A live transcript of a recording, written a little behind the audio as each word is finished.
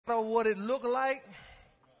what it look like.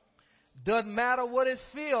 Doesn't matter what it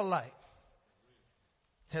feel like.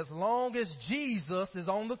 As long as Jesus is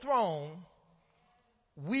on the throne,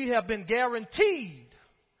 we have been guaranteed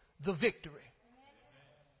the victory.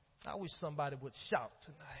 I wish somebody would shout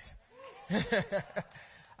tonight.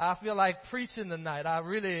 I feel like preaching tonight. I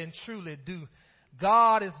really and truly do.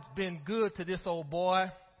 God has been good to this old boy.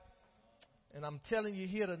 And I'm telling you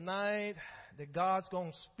here tonight that God's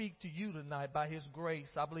going to speak to you tonight by His grace.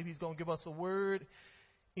 I believe He's going to give us a word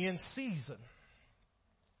in season.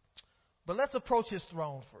 But let's approach His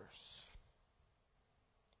throne first.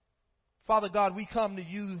 Father God, we come to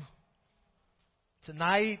you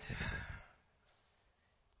tonight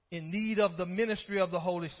in need of the ministry of the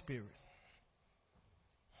Holy Spirit.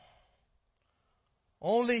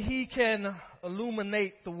 Only He can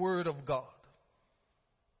illuminate the Word of God.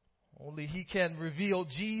 Only He can reveal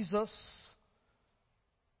Jesus.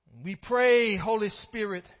 We pray, Holy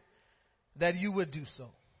Spirit, that you would do so.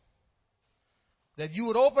 That you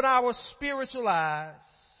would open our spiritual eyes.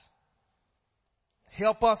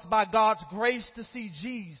 Help us by God's grace to see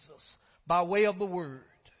Jesus by way of the Word.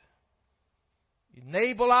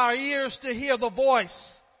 Enable our ears to hear the voice,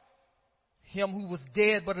 Him who was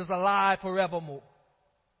dead but is alive forevermore.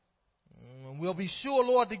 And we'll be sure,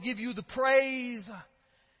 Lord, to give you the praise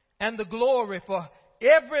and the glory for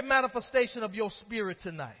every manifestation of your Spirit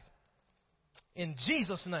tonight. In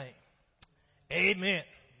Jesus' name, amen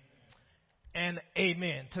and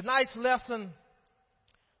amen. Tonight's lesson,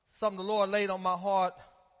 something the Lord laid on my heart.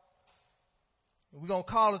 We're going to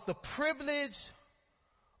call it the privilege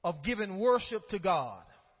of giving worship to God.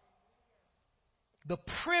 The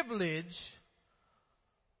privilege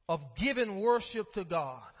of giving worship to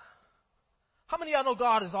God. How many of y'all know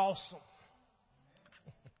God is awesome?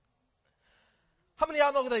 How many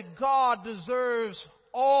of y'all know that God deserves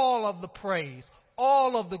all of the praise,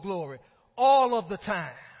 all of the glory, all of the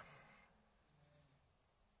time?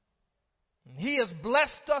 He has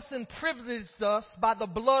blessed us and privileged us by the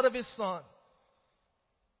blood of His Son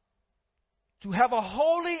to have a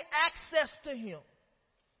holy access to Him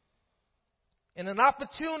and an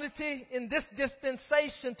opportunity in this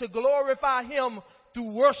dispensation to glorify Him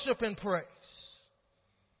through worship and praise.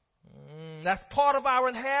 That's part of our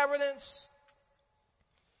inheritance.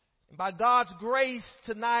 And by God's grace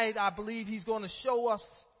tonight, I believe He's going to show us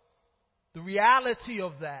the reality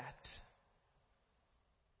of that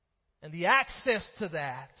and the access to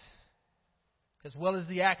that, as well as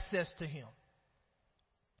the access to Him.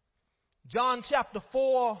 John chapter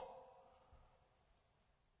 4,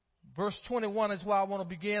 verse 21 is where I want to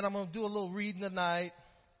begin. I'm going to do a little reading tonight.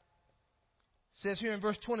 It says here in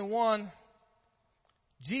verse 21,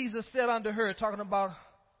 Jesus said unto her, talking about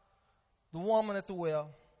the woman at the well,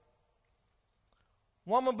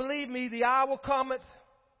 Woman, believe me, the hour cometh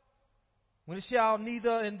when it shall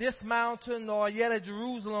neither in this mountain nor yet at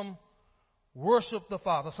Jerusalem worship the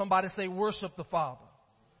Father. Somebody say, worship the Father.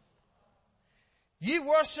 Ye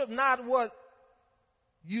worship not what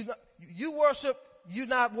you worship, you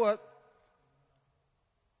not what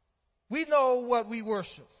we know what we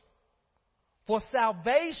worship. For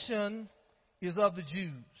salvation is of the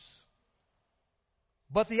Jews.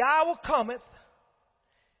 But the hour cometh,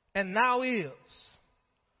 and now is,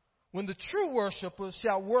 when the true worshipers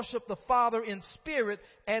shall worship the Father in spirit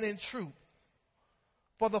and in truth.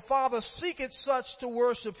 For the Father seeketh such to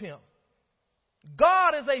worship Him.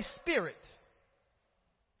 God is a spirit,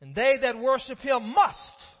 and they that worship Him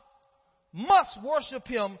must worship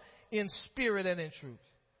Him in spirit and in truth.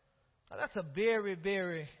 Now, that's a very,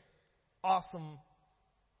 very awesome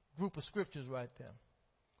group of scriptures right there.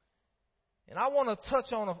 And I want to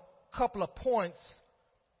touch on a couple of points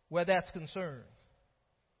where that's concerned.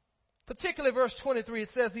 Particularly verse 23, it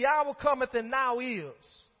says, the hour cometh and now is,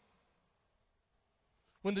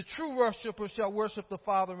 when the true worshipers shall worship the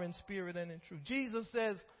Father in spirit and in truth. Jesus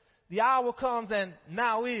says, the hour comes and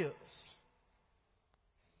now is,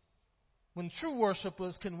 when true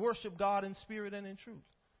worshipers can worship God in spirit and in truth.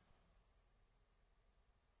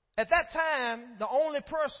 At that time, the only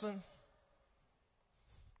person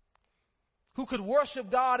who could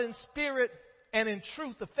worship God in spirit and in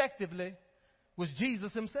truth effectively was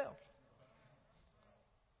Jesus Himself.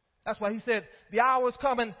 That's why He said, the hour is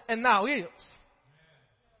coming and now is.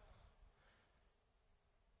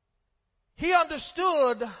 He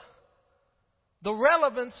understood the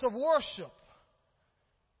relevance of worship.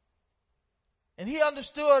 And He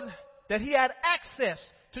understood that He had access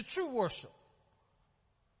to true worship.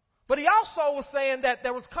 But He also was saying that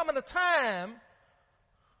there was coming a time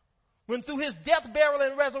when through His death, burial,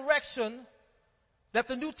 and resurrection, that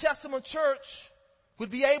the New Testament church would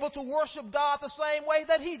be able to worship God the same way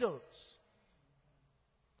that he does.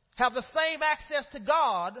 Have the same access to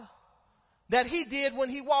God that he did when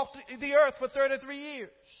he walked the earth for 33 years.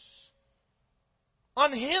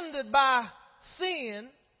 Unhindered by sin.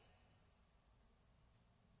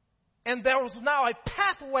 And there was now a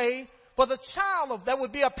pathway for the there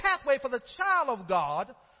would be a pathway for the child of God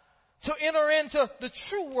to enter into the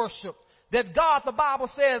true worship that God, the Bible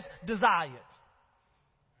says, desired.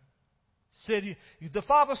 Said the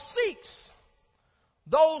Father seeks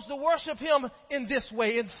those to worship him in this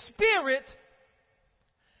way, in spirit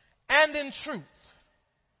and in truth.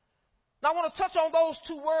 Now I want to touch on those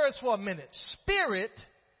two words for a minute. Spirit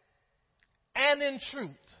and in truth.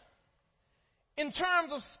 In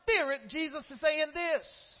terms of spirit, Jesus is saying this.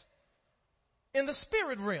 In the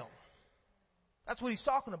spirit realm. That's what he's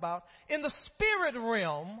talking about. In the spirit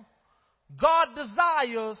realm, God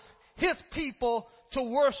desires his people to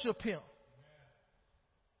worship him.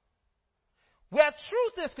 Where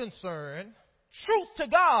truth is concerned, truth to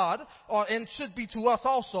God, and should be to us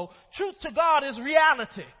also, truth to God is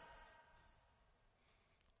reality.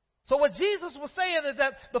 So what Jesus was saying is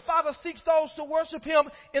that the Father seeks those to worship him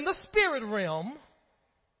in the spirit realm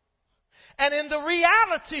and in the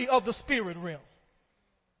reality of the spirit realm.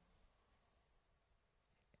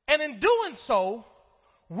 And in doing so,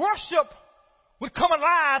 worship would come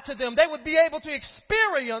alive to them. They would be able to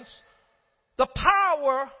experience the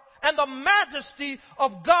power and the majesty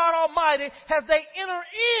of God Almighty as they enter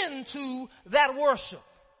into that worship.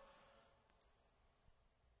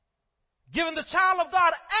 Giving the child of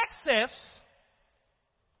God access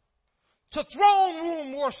to throne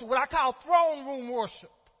room worship, what I call throne room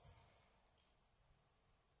worship.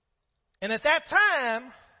 And at that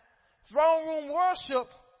time, throne room worship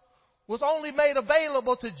was only made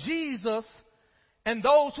available to Jesus and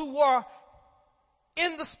those who were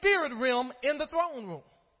in the spirit realm in the throne room.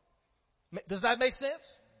 Does that make sense?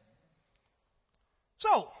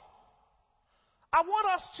 So, I want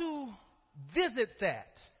us to visit that,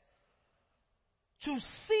 to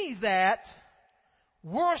see that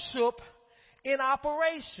worship in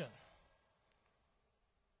operation.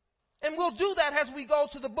 And we'll do that as we go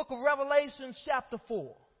to the book of Revelation chapter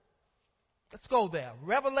 4. Let's go there.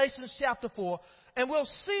 Revelation chapter 4. And we'll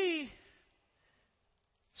see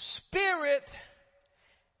spirit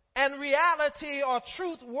and reality or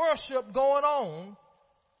truth worship going on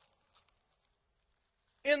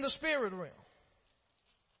in the spirit realm.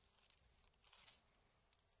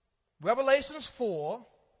 Revelations 4,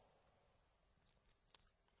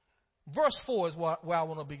 verse 4 is where I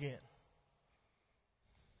want to begin.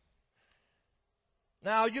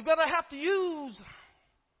 Now, you're going to have to use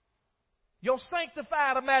your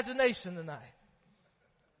sanctified imagination tonight.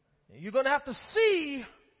 You're going to have to see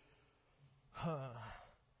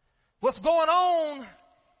what's going on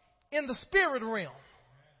in the spirit realm.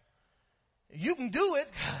 You can do it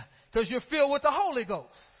because you're filled with the Holy Ghost.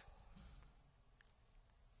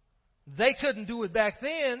 They couldn't do it back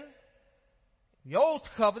then, the old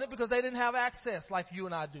covenant, because they didn't have access like you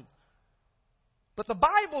and I do. But the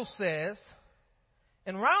Bible says,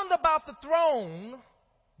 and round about the throne,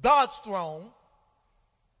 God's throne,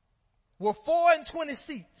 were 24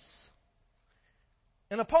 seats.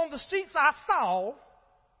 And upon the seats I saw,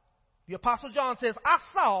 the Apostle John says, I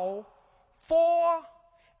saw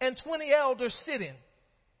 24 elders sitting,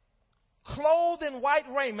 clothed in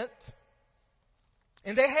white raiment,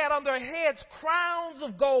 and they had on their heads crowns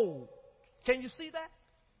of gold. Can you see that?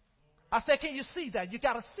 I said, can you see that? You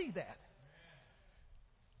got to see that.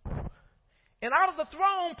 And out of the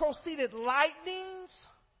throne proceeded lightnings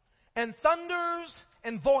and thunders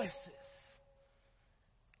and voices.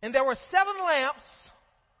 And there were 7 lamps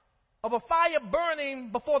of a fire burning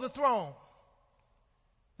before the throne,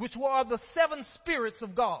 which were the 7 spirits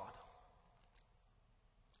of God.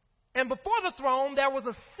 And before the throne there was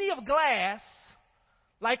a sea of glass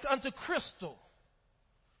like unto crystal.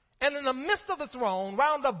 And in the midst of the throne,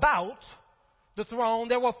 round about the throne,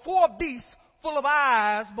 there were 4 beasts full of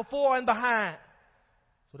eyes before and behind.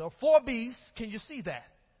 So there were 4 beasts. Can you see that?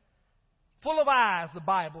 Full of eyes, the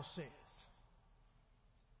Bible says.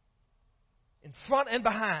 In front and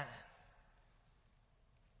behind.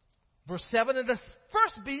 Verse 7, and the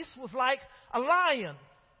first beast was like a lion.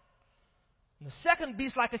 And the second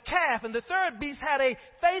beast like a calf. And the third beast had a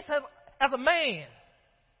face as a man.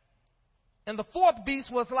 And the fourth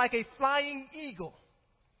beast was like a flying eagle.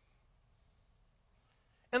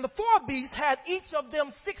 And the 4 beasts had each of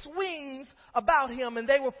them 6 wings about him, and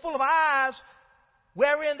they were full of eyes,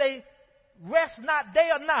 wherein they rest not day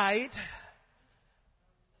or night,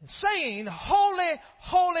 saying, Holy,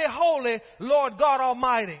 holy, holy, Lord God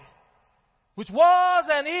Almighty, which was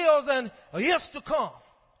and is to come.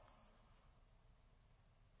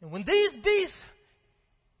 And when those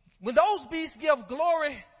beasts give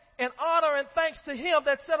glory and honor and thanks to him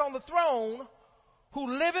that sat on the throne, who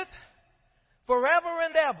liveth forever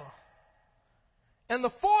and ever. And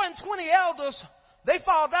the 24 elders, they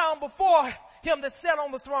fall down before him that sat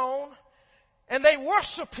on the throne, and they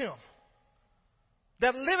worship him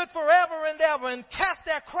that liveth forever and ever, and cast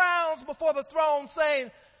their crowns before the throne,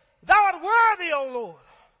 saying, Thou art worthy, O Lord,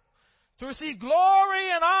 to receive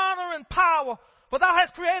glory and honor and power, for thou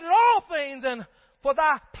hast created all things, and for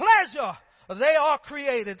thy pleasure they are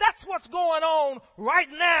created. That's what's going on right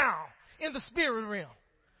now in the spirit realm.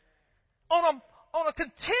 On a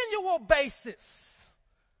continual basis,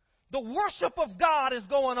 the worship of God is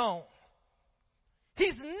going on.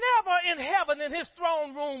 He's never in heaven in his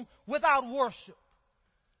throne room without worship.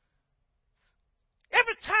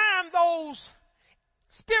 Every time those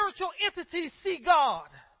spiritual entities see God,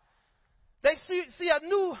 they see a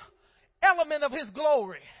new element of his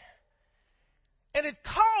glory. And it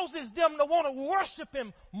causes them to want to worship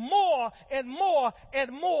him more and more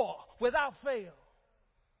and more without fail.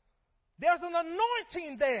 There's an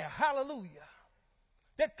anointing there, hallelujah,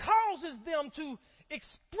 that causes them to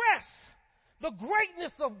express the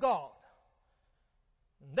greatness of God.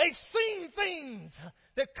 They've seen things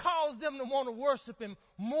that cause them to want to worship him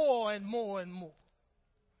more and more and more.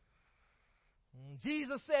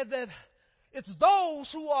 Jesus said that it's those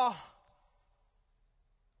who are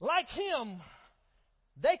like him,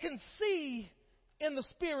 they can see in the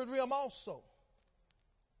spirit realm also.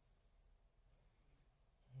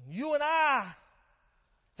 You and I,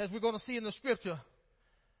 as we're going to see in the scripture,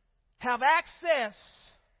 have access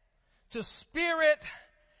to spirit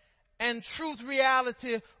and truth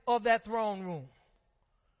reality of that throne room.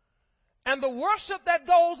 And the worship that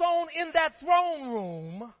goes on in that throne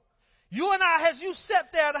room, you and I, as you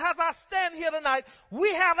sit there, as I stand here tonight,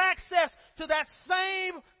 we have access to that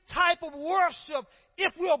same type of worship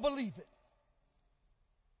if we'll believe it.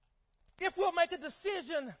 If we'll make a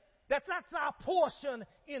decision that that's our portion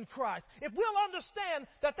in Christ. If we'll understand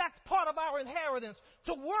that that's part of our inheritance,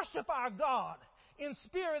 to worship our God in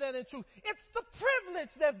spirit and in truth. It's the privilege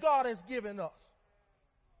that God has given us,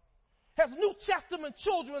 as New Testament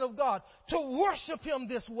children of God, to worship him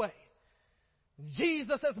this way.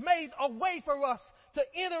 Jesus has made a way for us to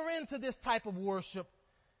enter into this type of worship.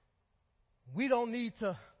 We don't need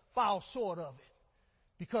to fall short of it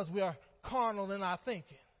because we are carnal in our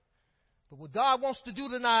thinking. But what God wants to do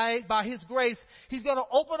tonight, by his grace, he's going to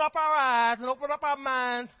open up our eyes and open up our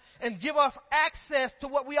minds and give us access to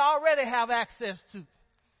what we already have access to. And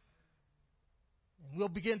we'll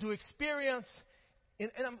begin to experience, and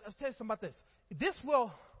I'll tell you something about this. This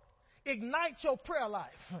will ignite your prayer life.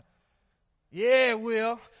 Yeah, it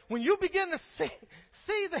will. When you begin to see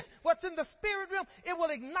what's in the spirit realm, it will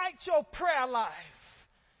ignite your prayer life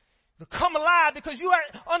to come alive, because you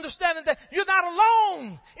are understanding that you're not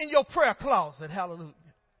alone in your prayer closet. Hallelujah.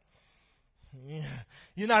 Yeah.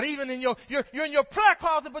 You're not even in you're in your prayer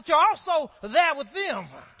closet, but you're also there with them.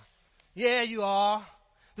 Yeah, you are.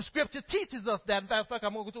 The scripture teaches us that. In fact,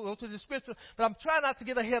 I'm going to go to the scripture, but I'm trying not to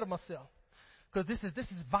get ahead of myself, because this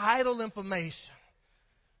is vital information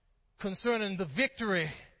concerning the victory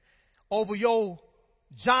over your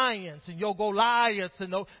giants and your Goliaths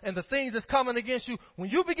and the things that's coming against you. When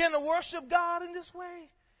you begin to worship God in this way,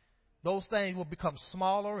 those things will become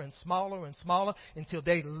smaller and smaller and smaller until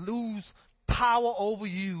they lose power over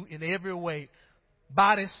you in every way,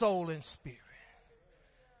 body, soul, and spirit.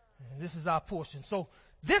 And this is our portion. So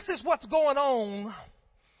this is what's going on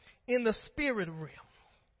in the spirit realm.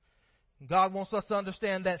 God wants us to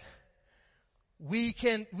understand that we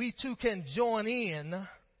too can join in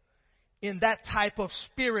that type of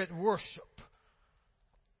spirit worship.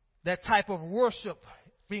 That type of worship,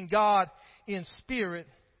 being God in spirit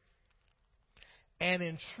and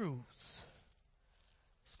in truth.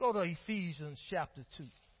 Let's go to Ephesians chapter 2. I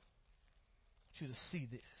want you to see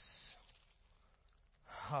this.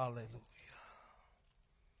 Hallelujah.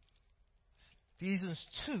 Ephesians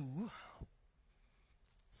 2,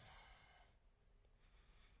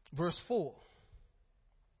 verse 4.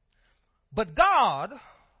 But God,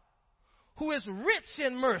 who is rich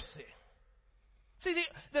in mercy. See,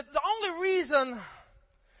 the only reason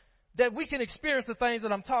that we can experience the things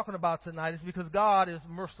that I'm talking about tonight is because God is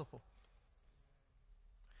merciful.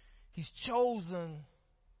 He's chosen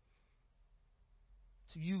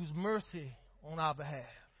to use mercy on our behalf.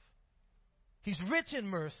 He's rich in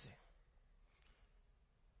mercy.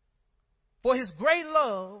 For his great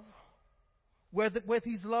love, where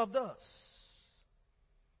he's loved us.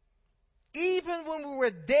 Even when we were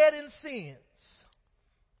dead in sins,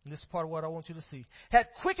 And this is part of what I want you to see. Had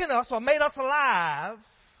quickened us or made us alive,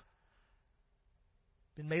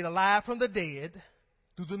 been made alive from the dead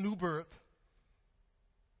through the new birth,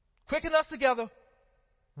 quickened us together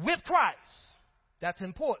with Christ. That's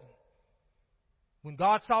important. When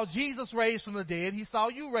God saw Jesus raised from the dead, he saw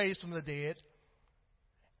you raised from the dead.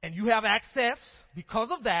 And you have access, because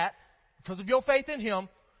of that, because of your faith in him,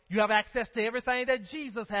 you have access to everything that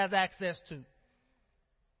Jesus has access to.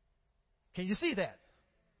 Can you see that?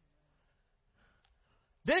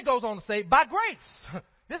 Then it goes on to say, by grace.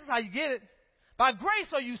 This is how you get it. By grace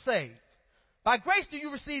are you saved. By grace do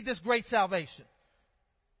you receive this great salvation.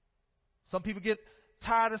 Some people get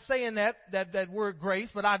tired of saying that word grace,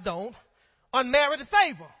 but I don't. Unmerited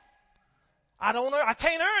favor. I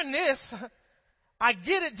can't earn this. I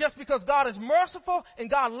get it just because God is merciful and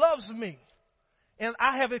God loves me. And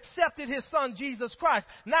I have accepted his son, Jesus Christ.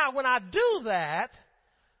 Now, when I do that,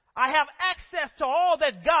 I have access to all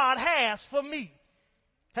that God has for me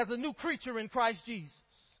as a new creature in Christ Jesus.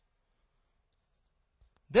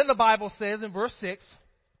 Then the Bible says in verse 6,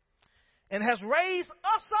 and has raised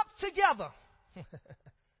us up together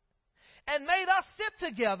and made us sit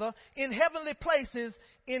together in heavenly places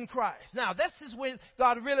in Christ. Now, this is when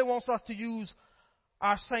God really wants us to use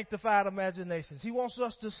our sanctified imaginations. He wants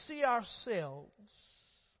us to see ourselves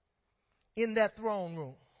in that throne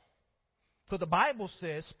room. So the Bible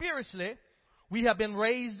says, spiritually, we have been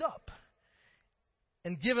raised up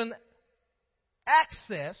and given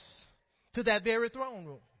access to that very throne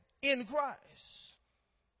room in Christ.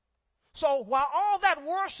 So while all that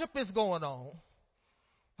worship is going on,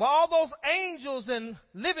 while all those angels and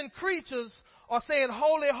living creatures are saying,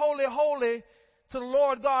 holy, holy, holy to the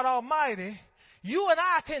Lord God Almighty, you and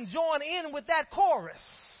I can join in with that chorus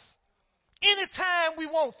anytime we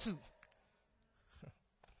want to.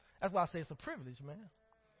 That's why I say it's a privilege, man.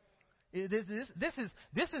 This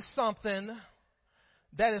is something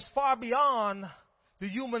that is far beyond the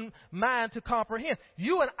human mind to comprehend.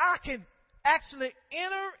 You and I can actually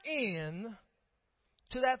enter in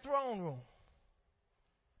to that throne room.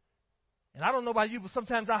 And I don't know about you, but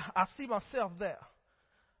sometimes I see myself there.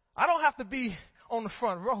 I don't have to be on the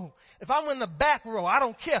front row. If I'm in the back row, I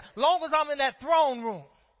don't care. Long as I'm in that throne room.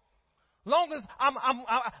 Long as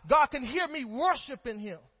God can hear me worshiping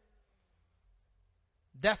him.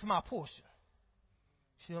 That's my portion.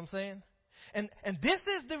 See what I'm saying? And this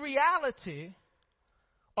is the reality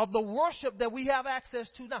of the worship that we have access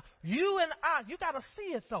to now. You and I, you got to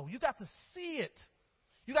see it though. You got to see it.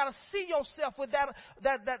 You got to see yourself with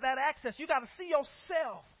that access. You got to see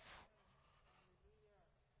yourself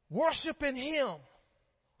worshiping him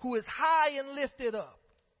who is high and lifted up.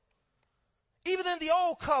 Even in the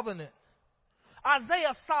old covenant,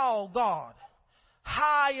 Isaiah saw God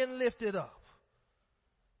high and lifted up.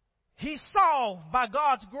 He saw, by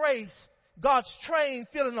God's grace, God's train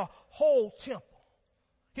filling the whole temple.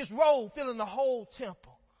 His robe filling the whole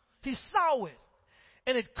temple. He saw it.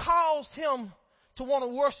 And it caused him to want to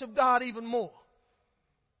worship God even more.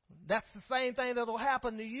 That's the same thing that will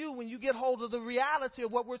happen to you when you get hold of the reality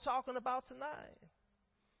of what we're talking about tonight.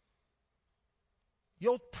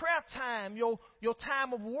 Your prayer time, your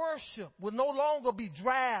time of worship will no longer be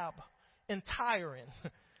drab and tiring.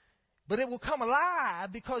 But it will come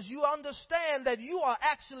alive because you understand that you are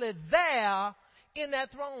actually there in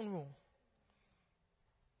that throne room.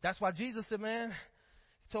 That's why Jesus said, man,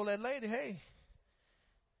 he told that lady, hey,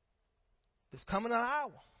 there's coming an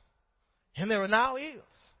hour, and there now is,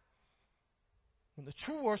 when the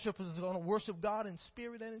true worshipers are going to worship God in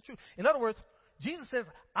spirit and in truth. In other words, Jesus says,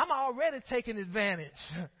 I'm already taking advantage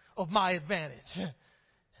of my advantage.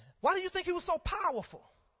 Why do you think he was so powerful?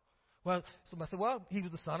 Well, somebody said, well, he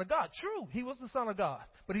was the Son of God. True, he was the Son of God,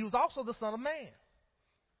 but he was also the Son of Man.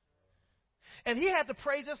 And he had to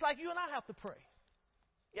pray just like you and I have to pray.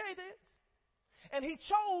 Yeah, he did. And he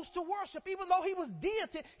chose to worship, even though he was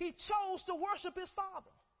deity, he chose to worship his Father.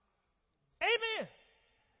 Amen.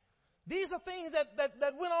 These are things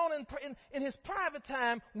that went on in his private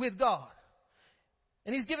time with God.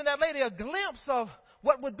 And he's giving that lady a glimpse of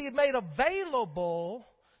what would be made available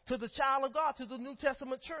to the child of God, to the New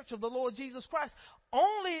Testament church of the Lord Jesus Christ.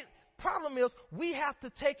 Only problem is we have to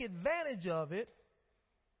take advantage of it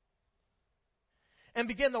and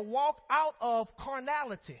begin to walk out of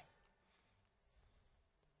carnality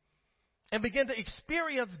and begin to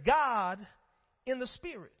experience God in the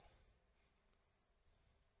Spirit.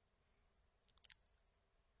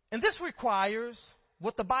 And this requires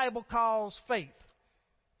what the Bible calls faith.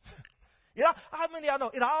 You know, how many of y'all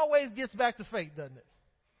know it always gets back to faith, doesn't it?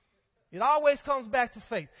 It always comes back to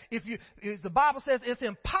faith. If the Bible says it's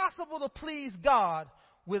impossible to please God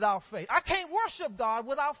without faith. I can't worship God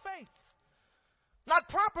without faith. Not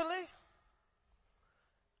properly.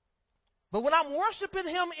 But when I'm worshiping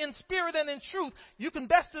Him in spirit and in truth, you can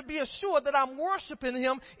best be assured that I'm worshiping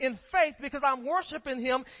Him in faith, because I'm worshiping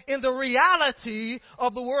Him in the reality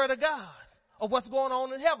of the Word of God, of what's going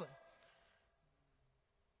on in heaven.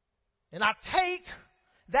 And I take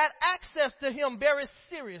that access to Him very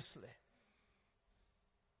seriously.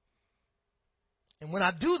 And when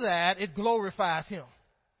I do that, it glorifies Him.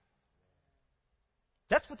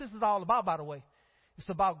 That's what this is all about, by the way. It's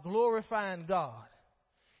about glorifying God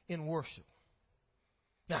in worship.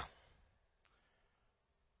 Now,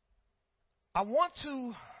 I want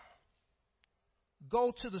to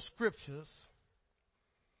go to the scriptures,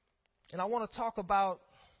 and I want to talk about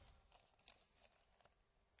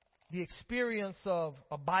the experience of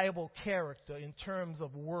a Bible character in terms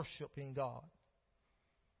of worshiping God.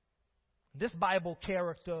 This Bible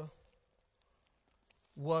character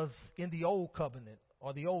was in the Old Covenant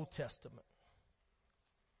or the Old Testament.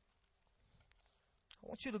 I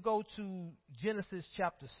want you to go to Genesis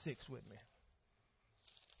chapter 6 with me.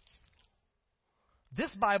 This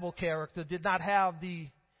Bible character did not have the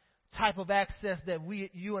type of access that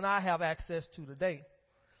you and I have access to today,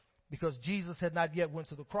 because Jesus had not yet went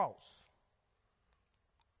to the cross.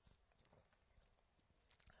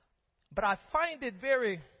 But I find it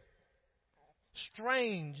very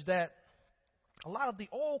strange that a lot of the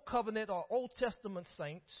Old Covenant or Old Testament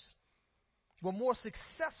saints were more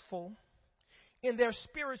successful in their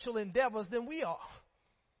spiritual endeavors than we are.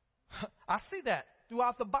 I see that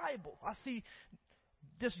throughout the Bible. I see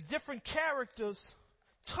just different characters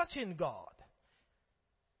touching God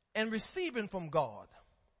and receiving from God,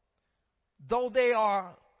 though they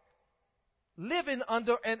are living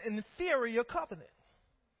under an inferior covenant.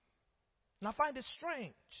 And I find it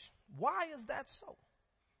strange. Why is that so?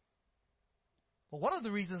 Well, one of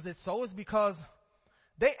the reasons it's so is because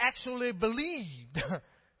they actually believed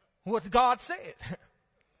what God said.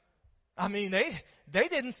 I mean, they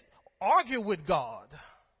didn't argue with God.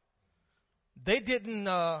 They didn't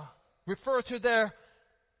refer to their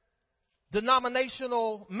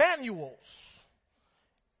denominational manuals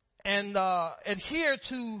and adhere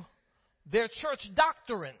to their church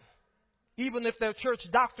doctrine, even if their church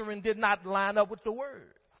doctrine did not line up with the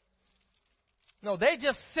Word. No, they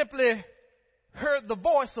just simply heard the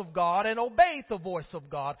voice of God and obeyed the voice of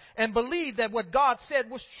God and believed that what God said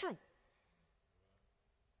was true.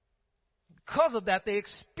 Because of that, they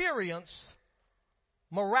experienced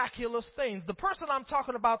miraculous things. The person I'm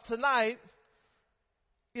talking about tonight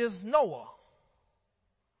is Noah.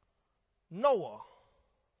 Noah.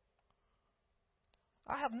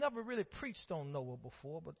 I have never really preached on Noah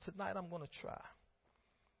before, but tonight I'm going to try.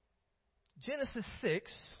 Genesis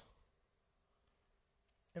 6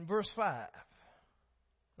 and verse 5.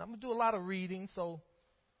 Now, I'm going to do a lot of reading, so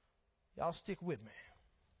y'all stick with me.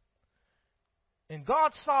 And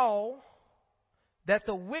God saw that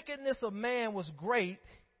the wickedness of man was great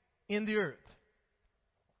in the earth,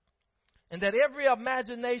 and that every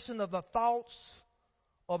imagination of the thoughts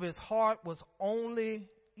of his heart was only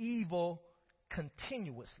evil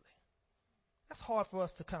continuously. That's hard for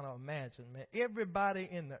us to kind of imagine, man. Everybody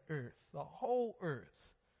in the earth, the whole earth,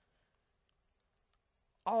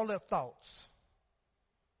 all their thoughts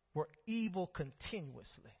were evil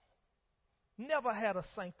continuously. Never had a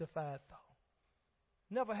sanctified thought.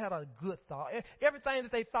 Never had a good thought. Everything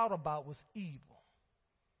that they thought about was evil.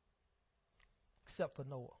 Except for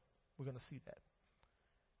Noah. We're going to see that.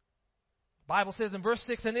 The Bible says in verse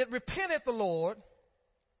 6, and it repented the Lord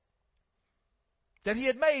that he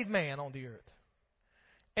had made man on the earth,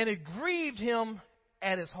 and it grieved him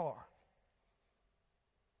at his heart.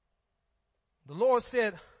 The Lord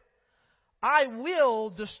said, I will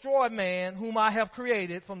destroy man whom I have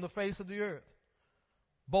created from the face of the earth,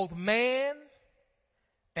 both man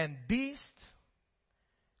and beast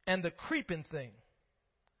and the creeping thing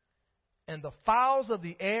and the fowls of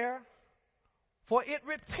the air, for it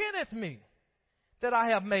repenteth me that I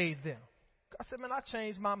have made them. I said, man, I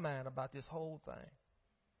changed my mind about this whole thing.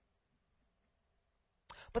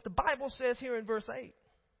 But the Bible says here in verse 8,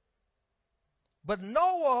 but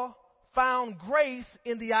Noah found grace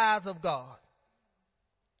in the eyes of God.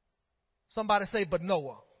 Somebody say, but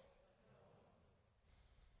Noah.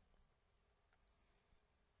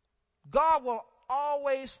 God will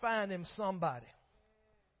always find him somebody.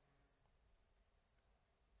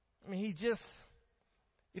 I mean, he just,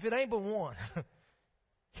 if it ain't but one,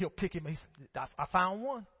 he'll pick him. I found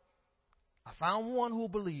one. I found one who will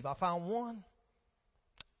believe. I found one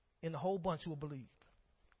in the whole bunch who will believe.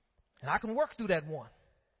 And I can work through that one.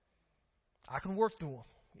 I can work through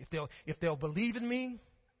them. If they'll believe in me,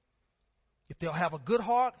 If they'll have a good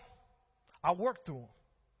heart, I'll work through them.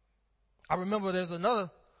 I remember there's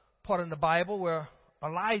another part in the Bible where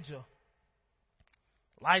Elijah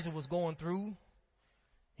was going through.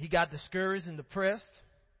 He got discouraged and depressed.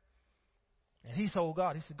 And he told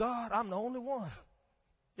God, he said, God, I'm the only one.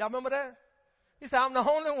 Y'all remember that? He said, I'm the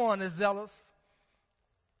only one that's zealous.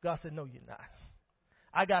 God said, no, you're not.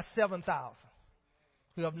 I got 7,000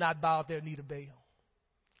 who have not bowed their knee to Baal.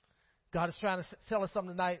 God is trying to tell us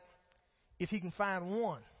something tonight. If he can find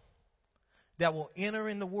one that will enter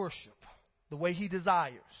into worship the way he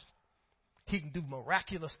desires, he can do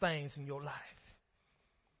miraculous things in your life.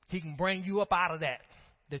 He can bring you up out of that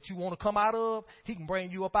you want to come out of. He can bring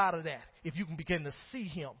you up out of that if you can begin to see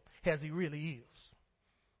him as he really is.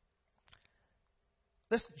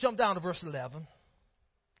 Let's jump down to verse 11.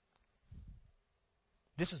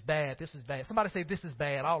 This is bad. This is bad. Somebody say, this is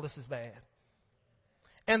bad. All this is bad.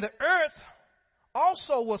 And the earth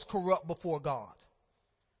also was corrupt before God.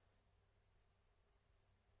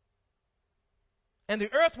 And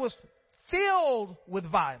the earth was filled with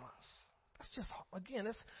violence. That's just, again,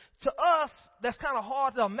 to us, that's kind of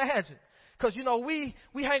hard to imagine. Because, we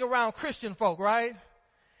hang around Christian folk, right?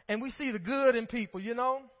 And we see the good in people,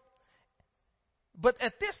 But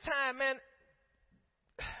at this time, man,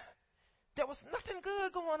 there was nothing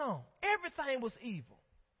good going on. Everything was evil.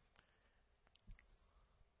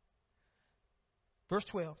 Verse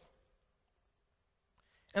 12.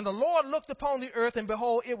 And the Lord looked upon the earth, and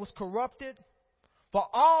behold, it was corrupted. For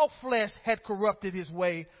all flesh had corrupted his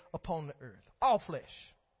way upon the earth. All flesh.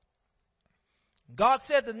 God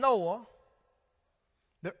said to Noah,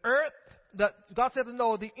 the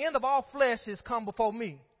end of all flesh is come before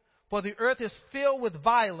me. For the earth is filled with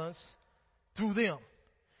violence through them.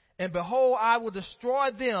 And behold, I will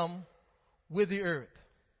destroy them with the earth.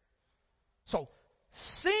 So,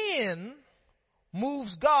 sin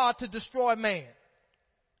moves God to destroy man.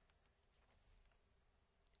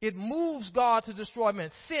 It moves God to destroy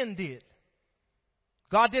man. Sin did.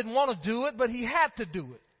 God didn't want to do it, but he had to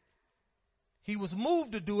do it. He was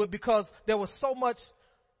moved to do it because there was so much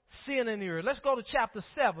sin in the earth. Let's go to chapter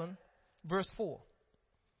 7, verse 4.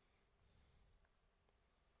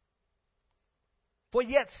 For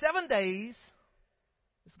yet 7 days,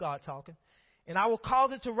 it's God talking, and I will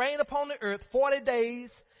cause it to rain upon the earth 40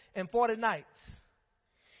 days and 40 nights.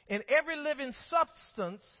 And every living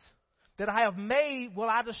substance that I have made will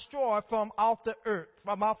I destroy from off the earth,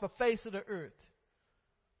 from off the face of the earth.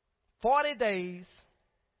 40 days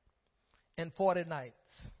and 40 nights.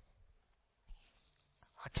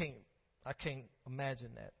 I can't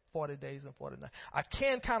imagine that. 40 days and 40 nights. I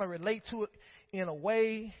can kind of relate to it in a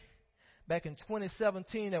way. Back in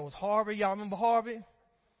 2017, there was Harvey. Y'all remember Harvey?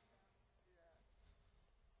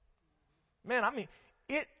 Man,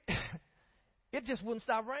 it just wouldn't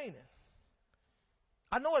stop raining.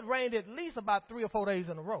 I know it rained at least about 3 or 4 days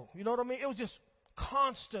in a row. You know what I mean? It was just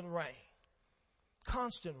constant rain.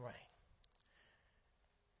 Constant rain.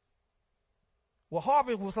 Well,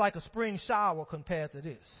 Harvey was like a spring shower compared to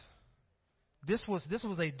this. This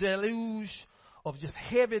was a deluge of just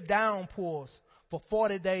heavy downpours for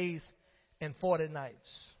 40 days and 40 nights.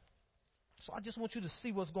 So I just want you to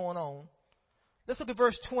see what's going on. Let's look at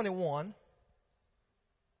verse 21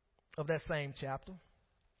 of that same chapter.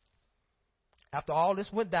 After all this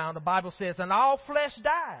went down, the Bible says, and all flesh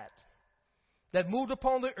died that moved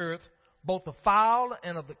upon the earth, both the fowl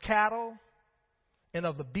and of the cattle and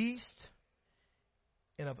of the beast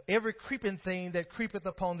and of every creeping thing that creepeth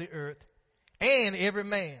upon the earth, and every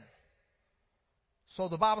man. So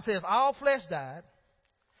the Bible says all flesh died.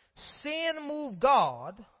 Sin moved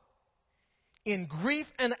God in grief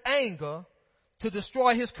and anger to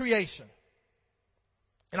destroy his creation.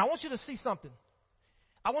 And I want you to see something.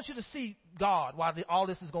 I want you to see God while all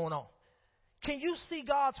this is going on. Can you see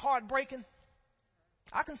God's heart breaking?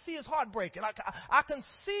 I can see his heart breaking. I can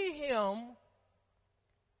see him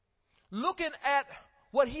looking at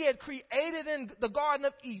what he had created in the Garden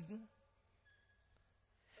of Eden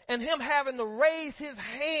and him having to raise his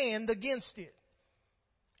hand against it.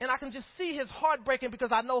 And I can just see his heart breaking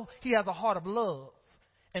because I know he has a heart of love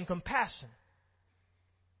and compassion.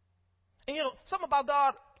 And something about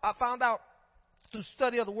God I found out through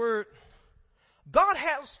study of the Word. God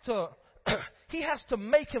he has to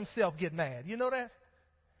make himself get mad. You know that?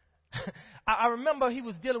 I remember he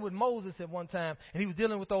was dealing with Moses at one time, and he was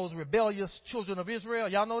dealing with those rebellious children of Israel.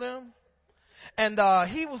 Y'all know them? And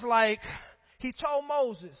he told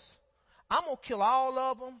Moses, I'm going to kill all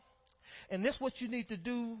of them. And this is what you need to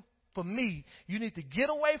do for me. You need to get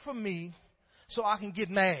away from me so I can get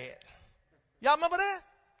mad. Y'all remember that?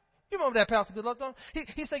 You remember that, Pastor Goodluck?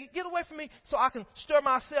 He said, get away from me so I can stir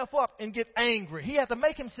myself up and get angry. He had to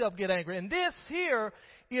make himself get angry. And this here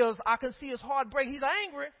is, I can see his heart break. He's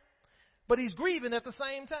angry, but he's grieving at the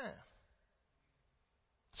same time.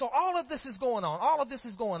 So all of this is going on. All of this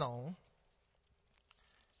is going on.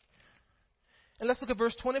 And let's look at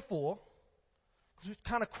verse 24, because we're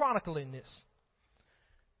kind of chronicling this.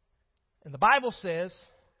 And the Bible says,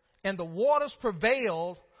 and the waters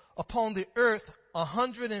prevailed upon the earth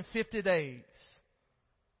 150 days.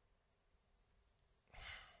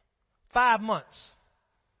 5 months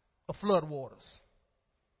of flood waters.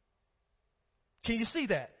 Can you see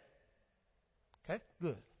that? Okay,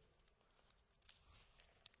 good.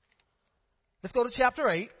 Let's go to chapter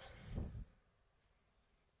 8.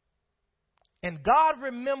 And God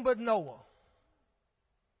remembered Noah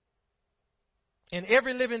and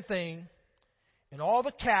every living thing and all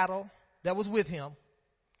the cattle that was with him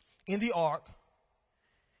in the ark.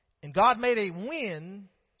 And God made a wind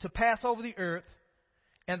to pass over the earth,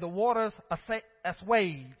 and the waters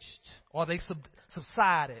assuaged, or they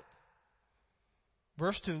subsided.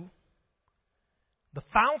 Verse 2. The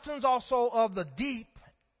fountains also of the deep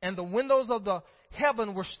and the windows of the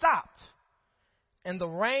heaven were stopped, and the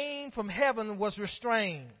rain from heaven was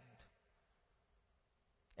restrained.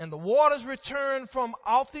 And the waters returned from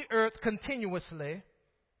off the earth continually.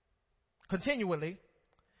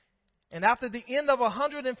 And after the end of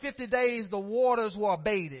 150 days, the waters were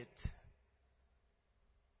abated.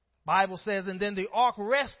 Bible says, and then the ark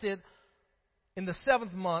rested in the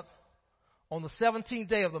 7th month, on the 17th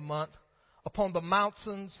day of the month, upon the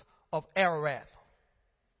mountains of Ararat.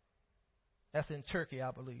 That's in Turkey,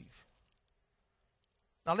 I believe.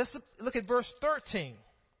 Now let's look at verse 13.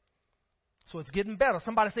 So it's getting better.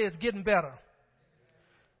 Somebody say it's getting better.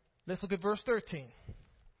 Let's look at verse 13.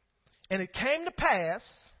 And it came to pass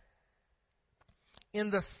in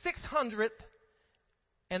the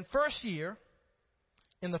 601st year,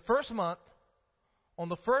 in the 1st month, on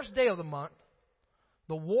the 1st day of the month,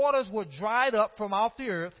 the waters were dried up from off the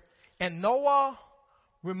earth, and Noah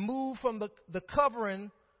removed from the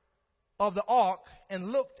covering of the ark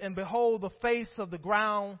and looked, and behold, the face of the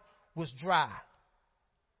ground was dry.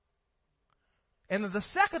 And in the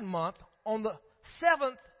 2nd month, on the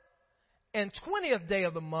 7th and 20th day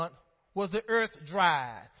of the month, was the earth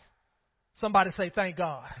dried. Somebody say, thank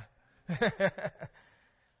God.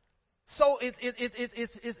 So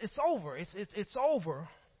it's over. It's over.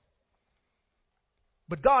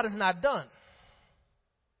 But God is not done.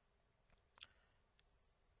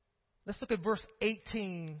 Let's look at verse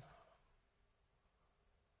 18.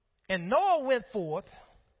 And Noah went forth,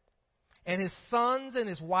 and his sons and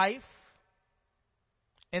his wife,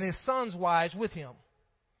 and his sons' wives with him,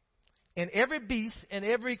 and every beast and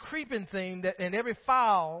every creeping thing and every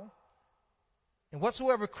fowl, and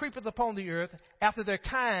whatsoever creepeth upon the earth, after their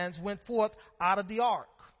kinds, went forth out of the ark.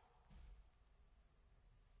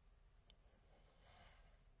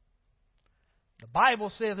 The Bible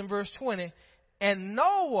says in verse 20, and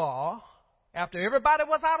Noah, after everybody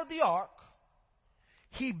was out of the ark,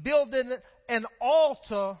 he builded an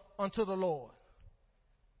altar unto the Lord.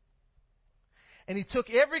 And he took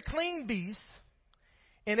every clean beast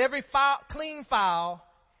and every clean fowl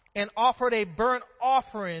and offered a burnt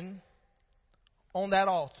offering on that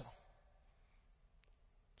altar.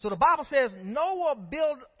 So the Bible says Noah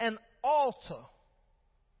built an altar.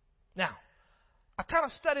 Now, I kind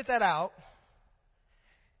of studied that out.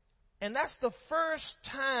 And that's the first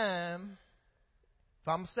time, if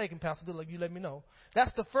I'm mistaken, Pastor Goodluck, you let me know.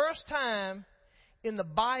 That's the first time in the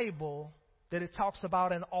Bible that it talks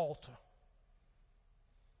about an altar.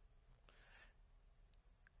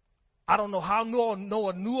 I don't know how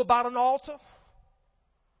Noah knew about an altar.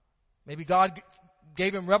 Maybe God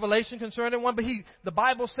gave him revelation concerning one, but the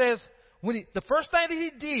Bible says the first thing that he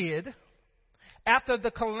did after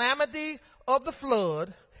the calamity of the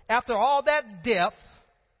flood, after all that death,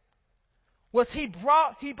 was he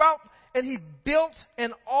built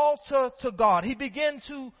an altar to God. He began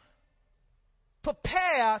to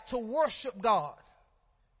prepare to worship God.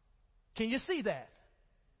 Can you see that?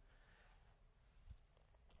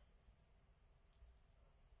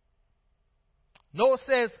 Noah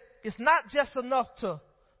says it's not just enough to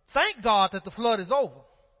thank God that the flood is over,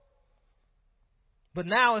 but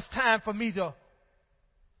now it's time for me to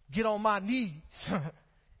get on my knees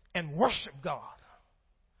and worship God.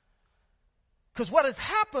 Because what has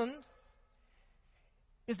happened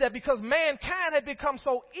is that because mankind had become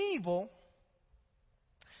so evil,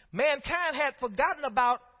 mankind had forgotten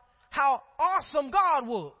about how awesome God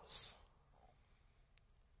was.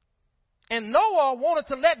 And Noah wanted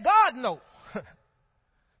to let God know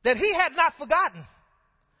that he had not forgotten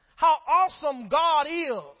how awesome God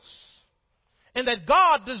is and that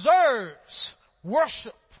God deserves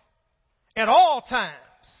worship at all times.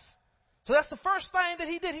 So that's the first thing that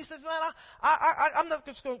he did. He says, man, I'm not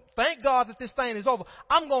just going to thank God that this thing is over.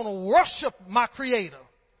 I'm going to worship my Creator.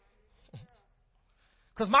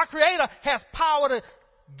 Because my Creator has power to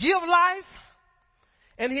give life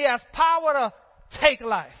and he has power to take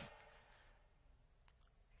life.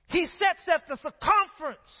 He sits at the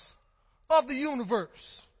circumference of the universe,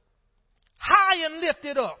 high and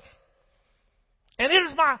lifted up. And it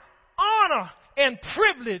is my honor and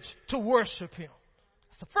privilege to worship him.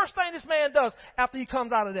 It's the first thing this man does after he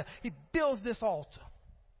comes out of there. He builds this altar.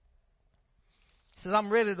 He says,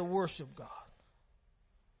 I'm ready to worship God.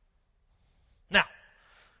 Now,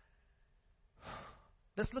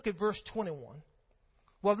 let's look at verse 21.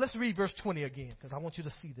 Well, let's read verse 20 again, because I want you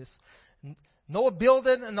to see this. Noah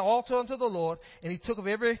builded an altar unto the Lord, and he took of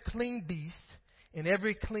every clean beast and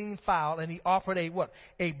every clean fowl, and he offered a what?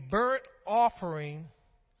 A burnt offering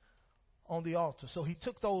on the altar. So he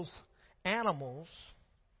took those animals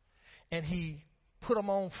and he put them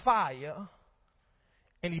on fire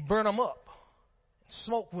and he burned them up.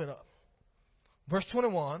 Smoke went up. Verse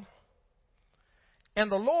 21.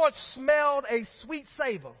 And the Lord smelled a sweet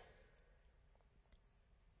savor.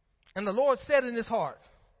 And the Lord said in his heart,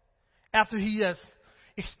 after he has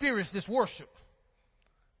experienced this worship,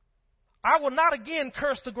 I will not again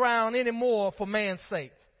curse the ground anymore for man's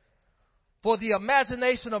sake. For the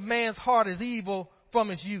imagination of man's heart is evil from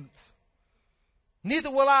his youth.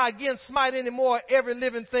 Neither will I again smite anymore every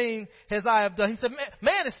living thing as I have done. He said,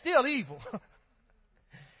 man is still evil.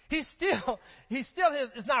 He still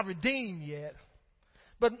is not redeemed yet.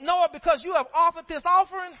 But Noah, because you have offered this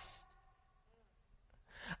offering,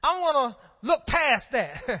 I'm going to look past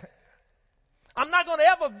that. I'm not going to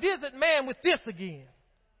ever visit man with this again.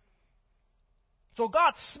 So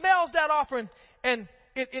God smells that offering, and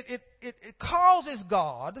it causes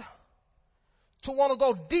God to want to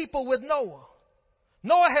go deeper with Noah.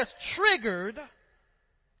 Noah has triggered,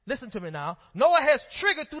 listen to me now, Noah has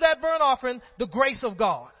triggered through that burnt offering the grace of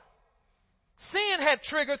God. Sin had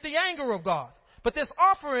triggered the anger of God, but this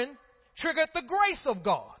offering triggered the grace of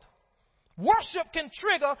God. Worship can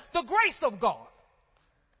trigger the grace of God.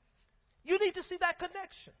 You need to see that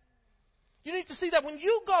connection. You need to see that when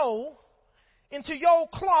you go into your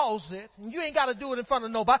closet, and you ain't got to do it in front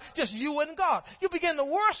of nobody, just you and God. You begin to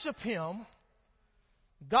worship him.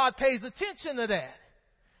 God pays attention to that.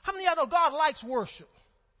 How many of y'all know God likes worship?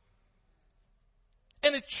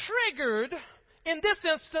 And it triggered, in this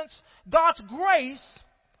instance, God's grace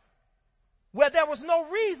where there was no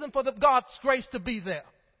reason for God's grace to be there.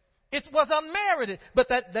 It was unmerited. But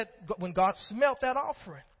that when God smelt that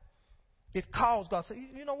offering, it caused God to say,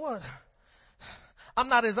 you know what? I'm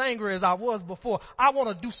not as angry as I was before. I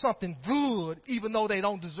want to do something good, even though they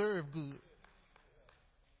don't deserve good.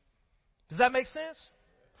 Does that make sense?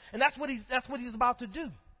 And that's what he's about to do.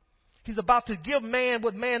 He's about to give man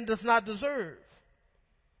what man does not deserve.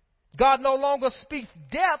 God no longer speaks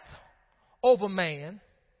death over man,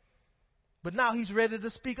 but now he's ready to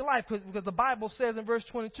speak life, because the Bible says in verse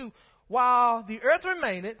 22, while the earth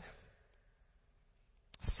remaineth,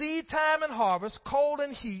 seed time and harvest, cold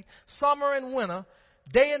and heat, summer and winter,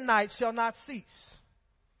 day and night shall not cease.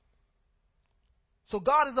 So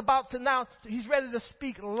God is about to now, he's ready to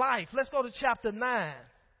speak life. Let's go to chapter 9.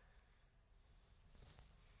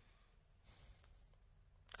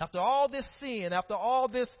 After all this sin, after all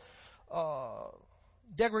this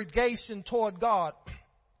degradation toward God,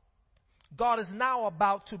 God is now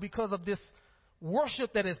about to, because of this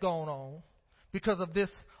worship that is going on, because of this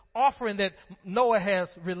offering that Noah has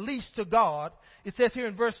released to God, it says here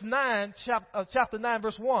in verse 9, chapter 9,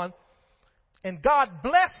 verse 1, and God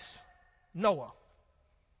blessed Noah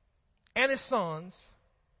and his sons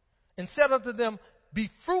and said unto them, be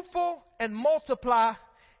fruitful and multiply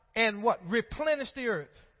and what? Replenish the earth.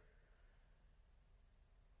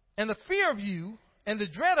 And the fear of you and the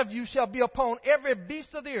dread of you shall be upon every beast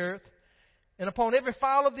of the earth, and upon every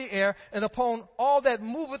fowl of the air, and upon all that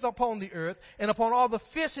moveth upon the earth, and upon all the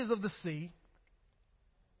fishes of the sea.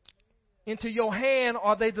 Into your hand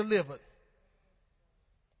are they delivered.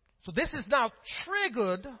 So this is now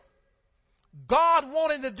triggered God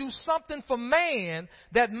wanting to do something for man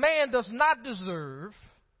that man does not deserve.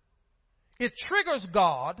 It triggers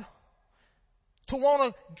God to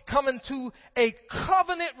want to come into a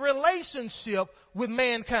covenant relationship with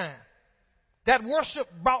mankind. That worship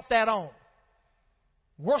brought that on.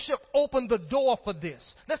 Worship opened the door for this.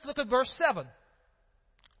 Let's look at verse 7.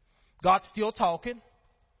 God's still talking.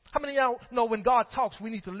 How many of y'all know when God talks,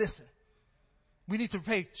 we need to listen? We need to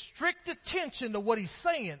pay strict attention to what he's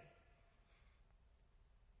saying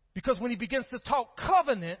Because when he begins to talk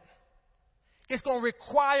covenant, it's going to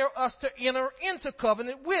require us to enter into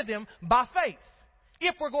covenant with him by faith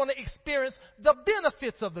if we're going to experience the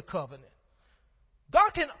benefits of the covenant.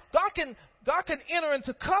 God can enter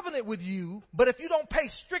into covenant with you, but if you don't pay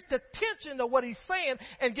strict attention to what he's saying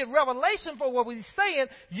and get revelation for what he's saying,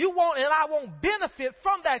 you won't and I won't benefit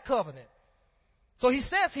from that covenant. So he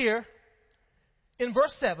says here in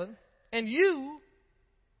verse 7, and you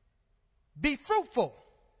be fruitful.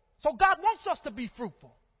 So God wants us to be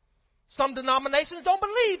fruitful. Some denominations don't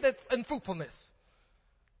believe that in fruitfulness.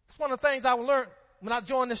 It's one of the things I learned when I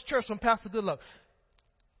joined this church from Pastor Goodluck.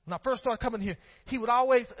 When I first started coming here, he would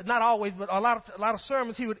always, not always, but a lot of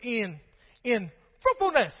sermons he would end in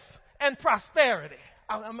fruitfulness and prosperity.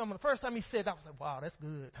 I remember the first time he said that, I was like, wow, that's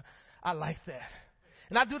good. I like that.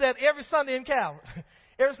 And I do that every Sunday in Calvary.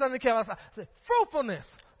 Every Sunday in Calvary, I say, fruitfulness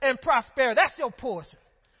and prosperity, that's your portion.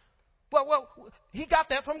 Well, he got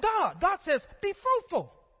that from God. God says, be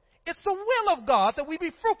fruitful. It's the will of God that we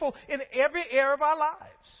be fruitful in every area of our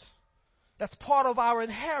lives. That's part of our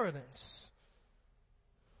inheritance.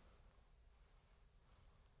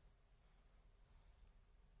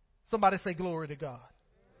 Somebody say glory to God.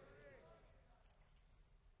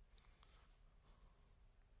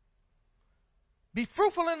 Be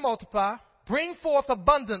fruitful and multiply, bring forth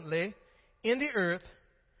abundantly in the earth,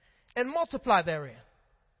 and multiply therein.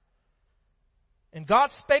 And God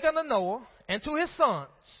spake unto Noah and to his sons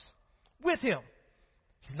with him.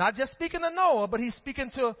 He's not just speaking to Noah, but he's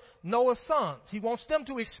speaking to Noah's sons. He wants them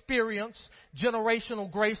to experience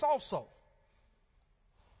generational grace also.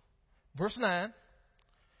 Verse 9.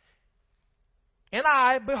 And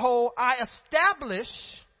I, behold, I establish,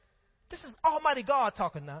 this is Almighty God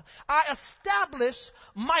talking now, I establish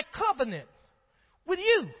my covenant with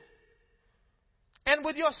you and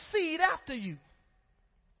with your seed after you.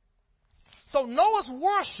 So Noah's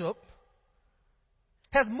worship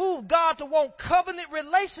has moved God to want covenant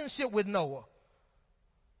relationship with Noah.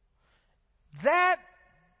 That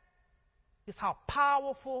is how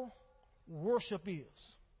powerful worship is.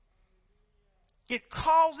 It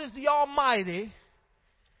causes the Almighty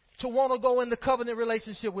to want to go into covenant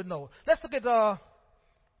relationship with Noah. Let's look at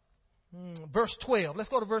verse 12. Let's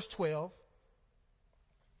go to verse 12.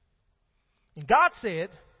 And God said,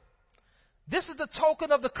 this is the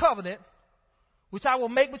token of the covenant which I will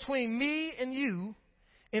make between me and you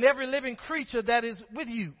and every living creature that is with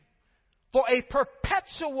you for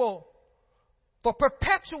perpetual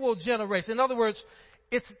generation. In other words,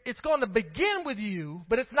 it's going to begin with you,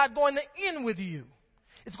 but it's not going to end with you.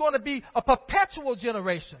 It's going to be a perpetual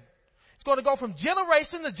generation. It's going to go from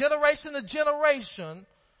generation to generation to generation.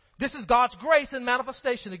 This is God's grace in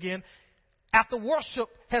manifestation again after worship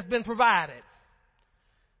has been provided.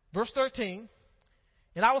 Verse 13.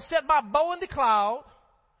 And I will set my bow in the cloud,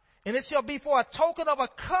 and it shall be for a token of a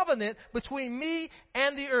covenant between me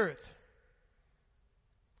and the earth.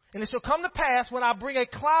 And it shall come to pass when I bring a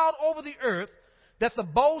cloud over the earth that the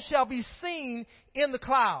bow shall be seen in the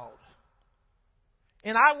cloud.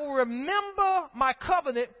 And I will remember my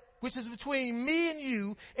covenant which is between me and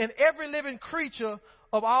you and every living creature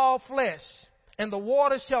of all flesh. And the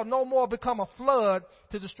waters shall no more become a flood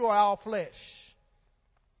to destroy all flesh.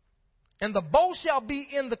 And the bow shall be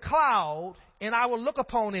in the cloud, and I will look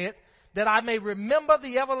upon it, that I may remember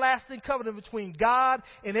the everlasting covenant between God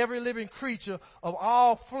and every living creature of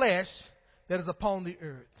all flesh that is upon the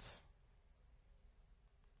earth.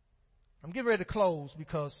 I'm getting ready to close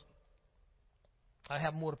because I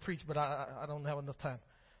have more to preach, but I don't have enough time.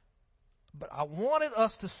 But I wanted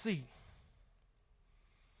us to see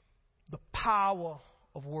the power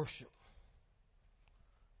of worship,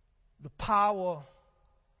 the power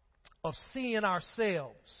of seeing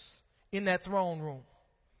ourselves in that throne room.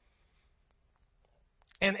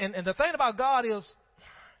 And the thing about God is,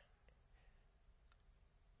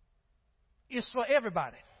 it's for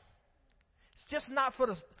everybody. It's just not for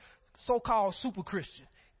the so-called super Christian.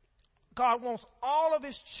 God wants all of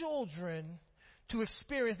his children to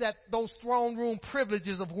experience those throne room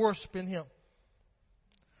privileges of worshiping him.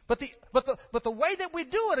 But the way that we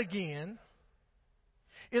do it again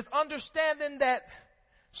is understanding that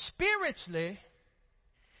spiritually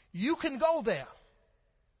you can go there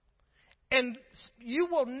and you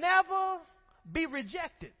will never be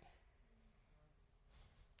rejected.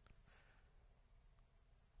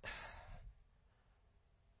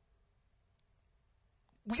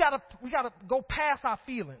 We gotta go past our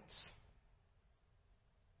feelings.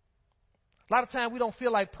 A lot of times we don't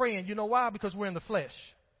feel like praying. You know why? Because we're in the flesh.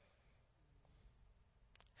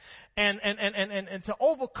 And to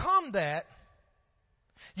overcome that,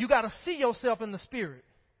 you got to see yourself in the spirit.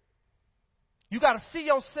 You got to see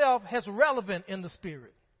yourself as relevant in the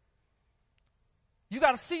Spirit. You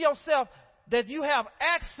got to see yourself that you have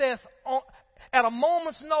access at a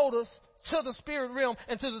moment's notice to the spirit realm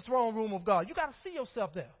and to the throne room of God. You got to see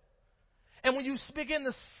yourself there. And when you begin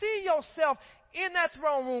to see yourself in that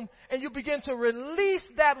throne room and you begin to release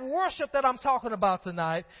that worship that I'm talking about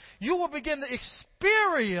tonight, you will begin to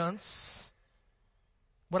experience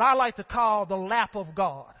what I like to call the lap of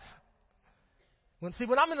God. When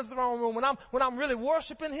I'm in the throne room, when I'm really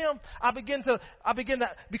worshiping Him, I begin to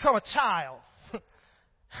become a child.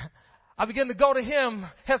 I begin to go to Him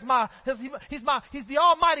as He's the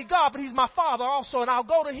Almighty God, but He's my Father also, and I'll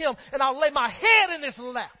go to Him and I'll lay my head in His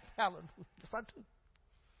lap. Hallelujah. Yes, I do.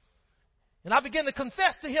 And I begin to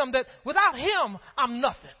confess to Him that without Him, I'm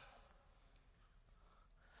nothing.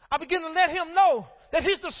 I begin to let Him know that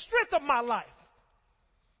He's the strength of my life.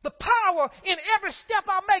 The power in every step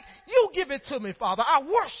I make, You give it to me, Father. I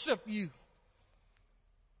worship You.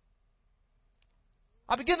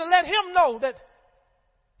 I begin to let Him know that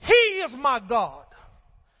He is my God.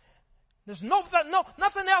 There's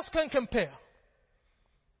nothing else can compare.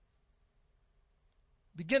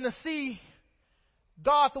 Begin to see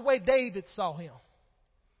God the way David saw Him.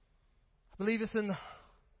 I believe it's in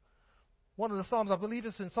one of the Psalms. I believe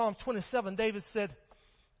it's in Psalm 27. David said,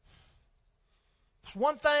 "There's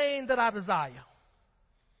one thing that I desire.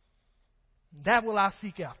 That will I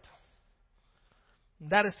seek after. And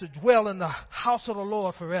that is to dwell in the house of the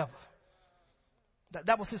Lord forever."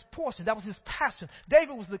 That was his portion. That was his passion.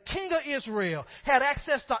 David was the king of Israel, had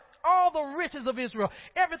access to all the riches of Israel.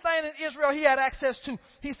 Everything in Israel he had access to.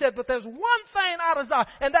 He said, but there's one thing I desire,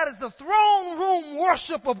 and that is the throne room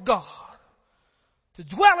worship of God. To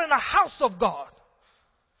dwell in the house of God.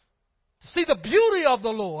 To see the beauty of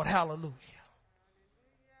the Lord. Hallelujah.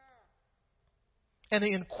 And to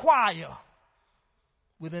inquire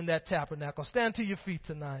within that tabernacle. Stand to your feet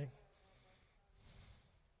tonight.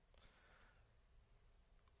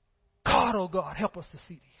 God, oh God, help us to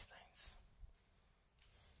see these things.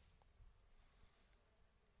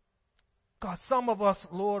 God, some of us,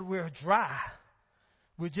 Lord, we're dry.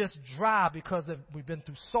 We're just dry because we've been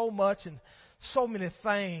through so much and so many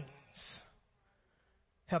things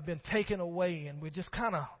have been taken away and we're just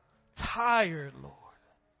kind of tired, Lord.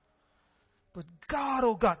 But God,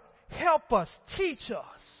 oh God, help us, teach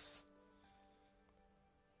us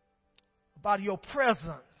about Your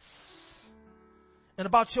presence. And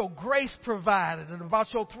about Your grace provided, and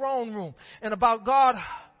about Your throne room, and about, God,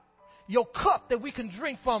 Your cup that we can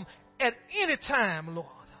drink from at any time, Lord.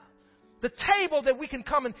 The table that we can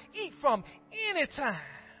come and eat from any time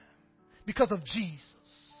because of Jesus.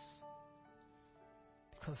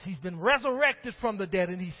 Because He's been resurrected from the dead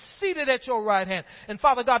and He's seated at Your right hand. And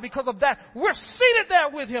Father God, because of that, we're seated there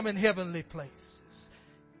with Him in heavenly places.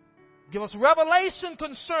 Give us revelation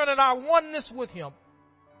concerning our oneness with Him.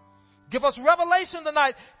 Give us revelation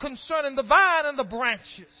tonight concerning the vine and the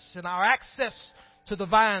branches and our access to the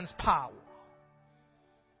vine's power.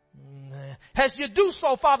 As You do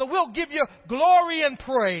so, Father, we'll give You glory and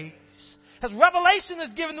praise. As revelation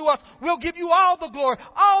is given to us, we'll give You all the glory,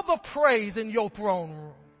 all the praise in Your throne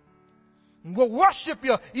room. And we'll worship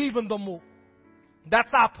You even the more.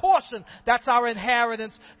 That's our portion. That's our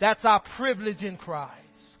inheritance. That's our privilege in Christ.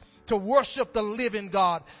 To worship the living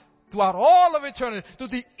God throughout all of eternity, through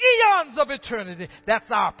the eons of eternity. That's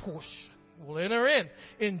our portion. We'll enter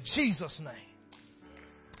in Jesus' name.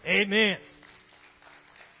 Amen.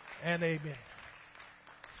 And amen.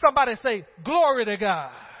 Somebody say, glory to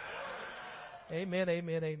God. Amen,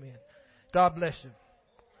 amen, amen. God bless you.